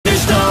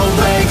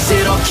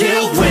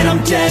kill when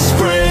I'm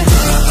desperate.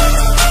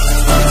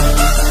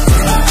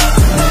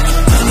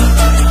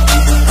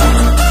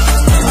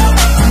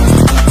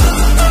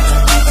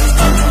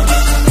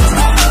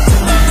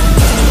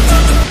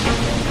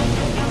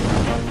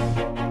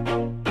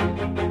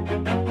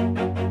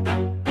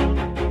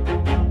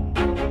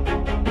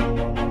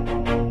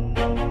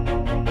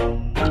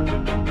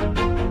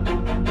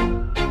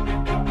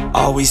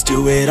 Always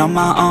do it on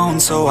my own,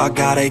 so I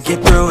gotta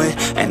get through it.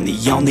 And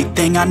the only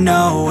thing I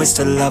know is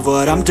to love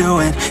what I'm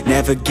doing.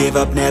 Never give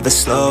up, never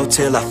slow,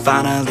 till I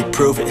finally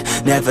prove it.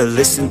 Never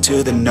listen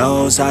to the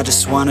no's, I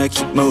just wanna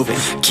keep moving.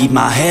 Keep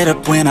my head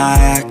up when I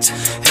act,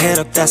 head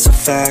up, that's a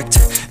fact.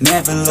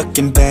 Never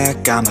looking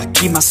back, I'ma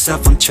keep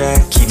myself on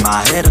track. Keep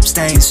my head up,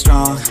 staying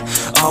strong,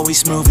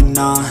 always moving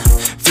on.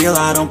 Feel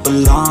I don't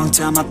belong,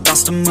 tell my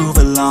thoughts to move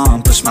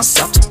along. Push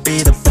myself to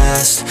be the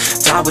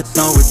best, die with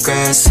no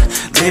regrets.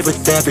 Live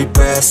with every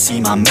breath, see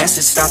my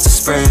message start to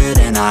spread.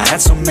 And I had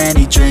so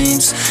many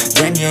dreams,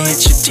 then you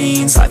hit your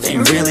teens. Life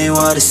ain't really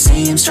what it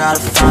seems, try to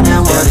find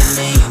out what it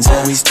means.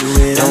 Always do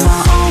it on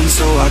my own,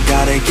 so I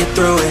gotta get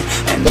through it.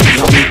 And the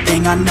only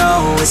thing I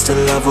know is to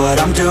love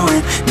what I'm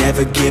doing.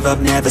 Never give up,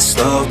 never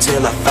slow,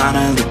 till I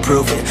finally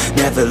prove it.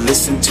 Never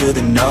listen to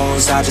the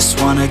no's, I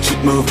just wanna keep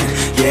moving.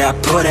 Yeah, I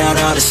put out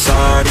all this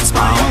art, it's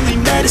my only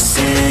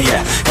medicine.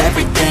 Yeah,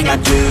 everything I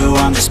do,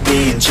 I'm just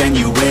being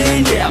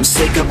genuine. Yeah, I'm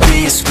sick of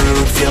being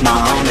screwed, feel my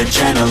own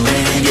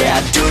adrenaline. Yeah,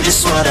 I do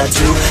just what I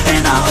do,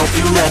 and I hope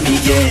you let me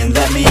in,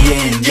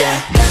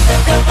 yeah.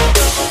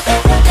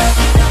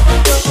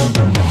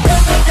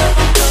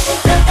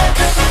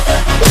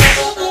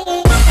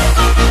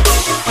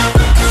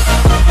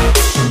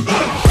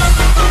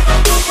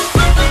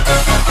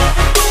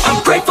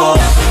 I'm grateful,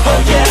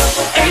 oh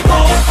yeah,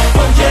 able,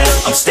 oh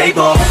yeah, I'm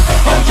stable,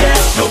 oh yeah,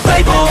 no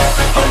label,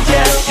 oh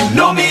yeah, you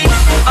know me,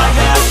 I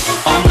have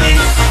only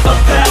a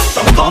path,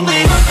 I'm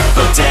lonely,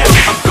 but damn,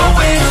 I'm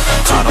going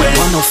to I don't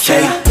want no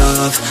fake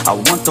love, I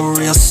want the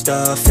real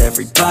stuff.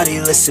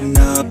 Everybody listen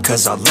up,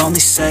 cause I'll only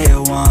say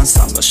it once.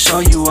 I'm gonna show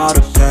you all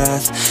the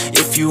path,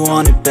 if you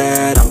want it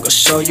bad. I'm gonna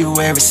show you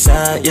where it's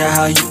at, yeah,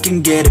 how you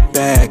can get it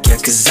back. Yeah,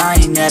 cause I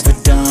ain't never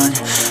done,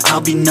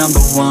 I'll be number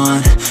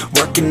one.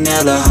 Working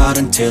hella hard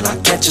until I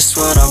get just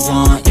what I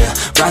want, yeah.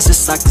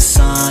 Rises like the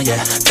sun,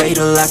 yeah,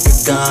 fatal like a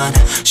gun.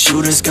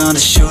 Shooter's gonna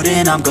shoot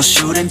and I'm gonna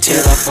shoot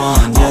until I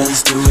won, yeah.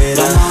 Always do it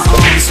on my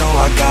own, so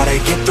I gotta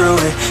get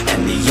through it.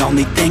 And the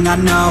only thing I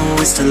know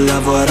is to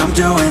love what I'm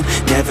doing.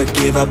 Never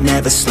give up,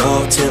 never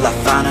slow, till I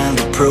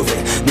finally prove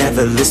it.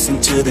 Never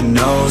listen to the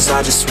no's,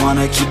 I just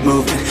wanna keep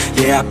moving.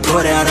 Yeah, I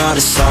put out all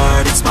this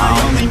art, it's my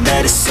only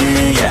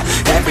medicine. Yeah,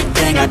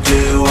 everything I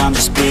do, I'm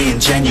just being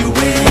genuine.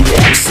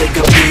 Yeah, I'm sick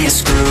of being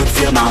screwed,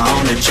 feel my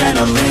own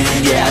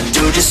adrenaline. Yeah, I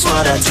do just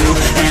what I do,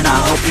 and I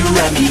hope you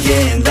let me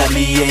in,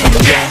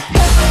 yeah.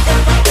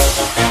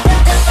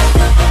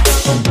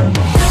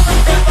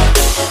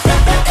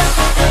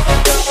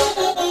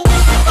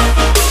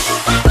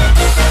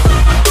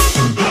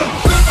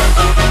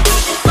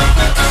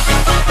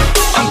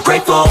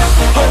 Grateful,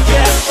 oh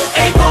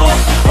yeah, able,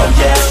 oh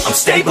yeah, I'm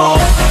stable,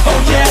 oh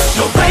yeah,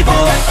 no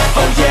label,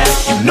 oh yeah,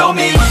 you know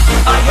me,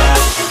 I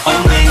have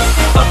only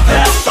a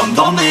path, I'm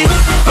lonely,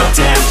 but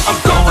damn, I'm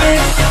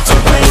going to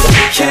win,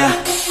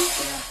 yeah.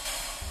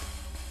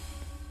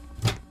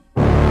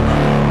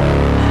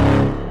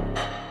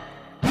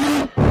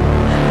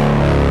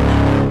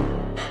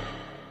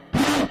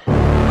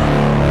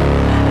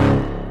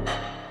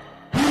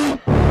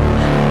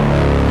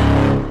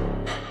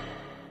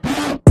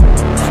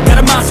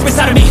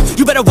 Inside of me,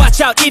 you better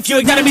watch out if you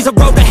ignite me's a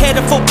road ahead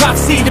of full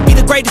prophecy. To be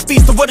the greatest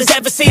beast the world has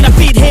ever seen. I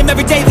feed him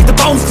every day like the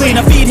bones clean.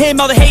 I feed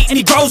him all the hate and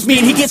he grows me.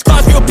 And he gets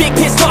claws real big,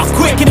 pissed off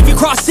quick. And if you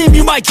cross him,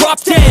 you might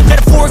drop dead.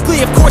 Metaphorically,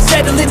 of course,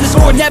 settling the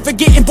sword. Never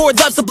getting bored,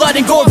 loves the blood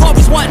and gore.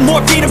 Always wanting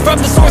more, feeding from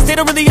the source. They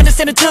don't really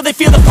understand until they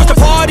feel the force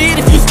departed.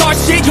 If you start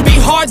shit, you'll be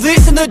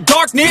heartless in the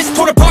darkness.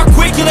 Torn apart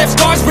quick, you left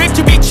scars ripped.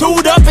 You'll be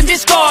chewed up and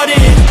discarded.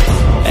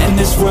 And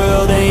this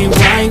world ain't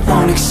right,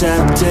 won't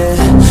accept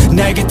it.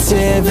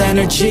 Negative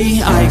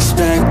energy, I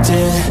expect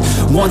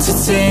it. Once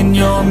it's in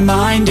your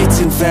mind, it's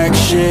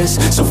infectious.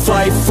 So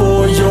fight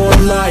for your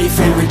life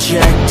and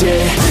reject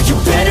it. You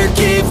better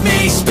give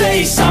me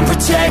space, I'm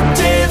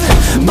protective.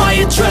 My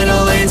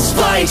adrenaline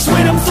spikes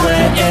when I'm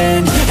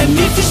threatened. And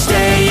if you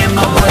stay in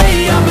my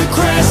way, I'm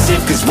aggressive.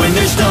 Cause when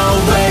there's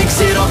no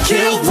exit, I'll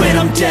kill when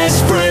I'm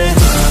desperate.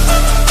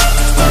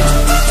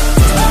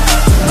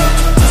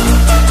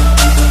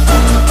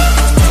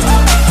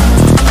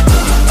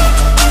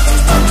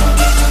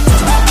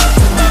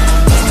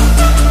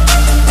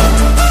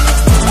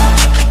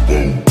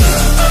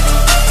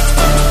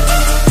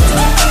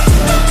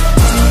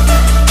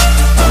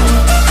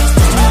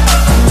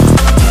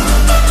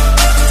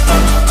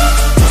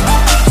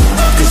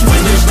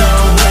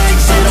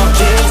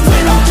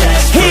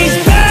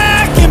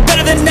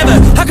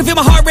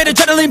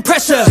 Adrenaline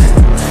pressure,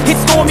 it's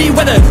stormy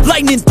weather,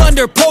 lightning,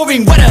 thunder,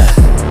 pouring weather.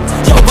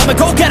 Yo, I'm a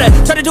go-getter,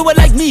 try to do it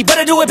like me, but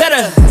I do it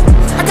better.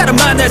 I got a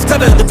mind that's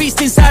clever, the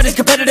beast inside is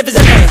competitive as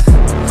ever.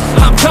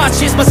 I'm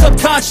conscious, my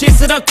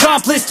subconscious, an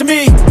accomplice to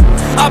me.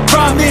 I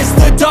promise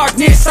the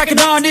darkness I can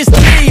honestly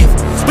leave.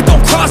 But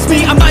don't cross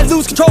me, I might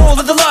lose control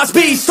of the lost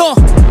beast.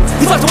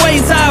 He's locked away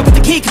inside with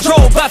the key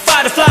controlled by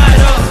fight or flight.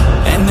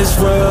 And this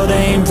world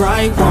ain't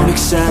right, won't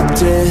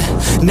accept it.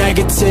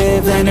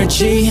 Negative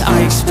energy,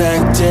 I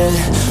expect it.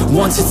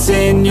 Once it's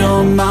in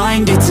your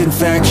mind, it's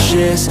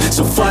infectious.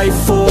 So fight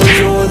for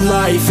your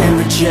life and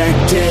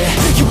reject it.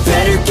 You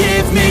better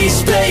give me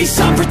space,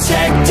 I'm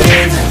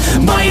protected.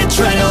 My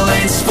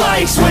adrenaline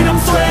spikes when I'm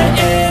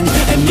threatened.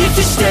 And if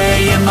you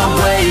stay in my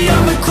way,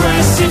 I'm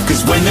aggressive.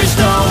 Cause when there's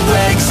no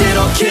exit,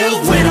 I'll kill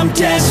when I'm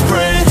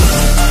desperate.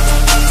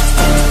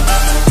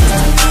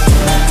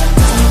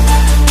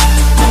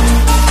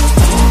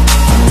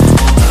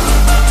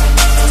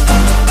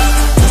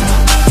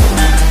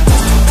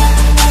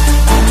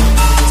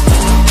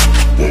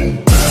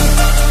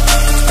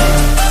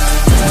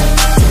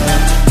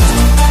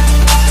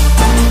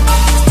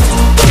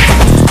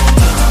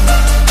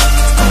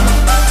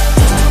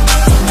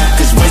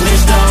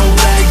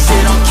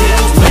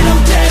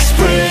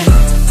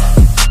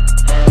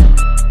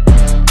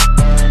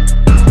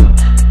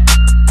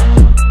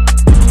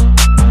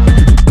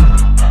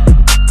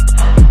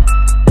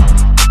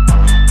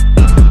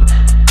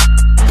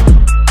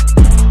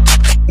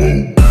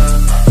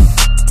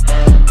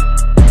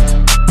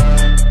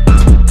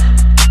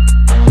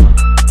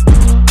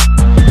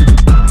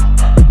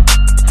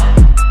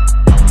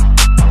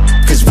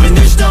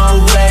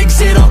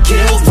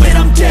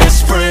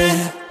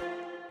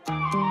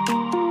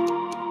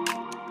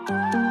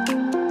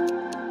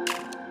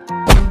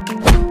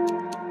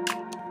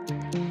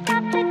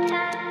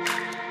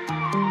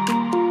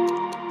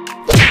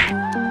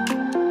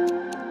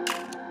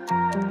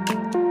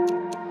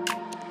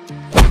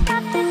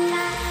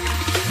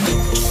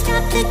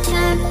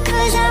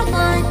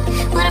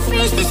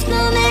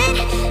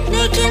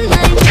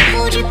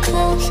 Hold you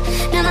close,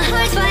 now my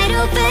heart's wide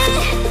open.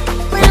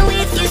 When I'm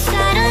with you,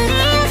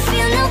 suddenly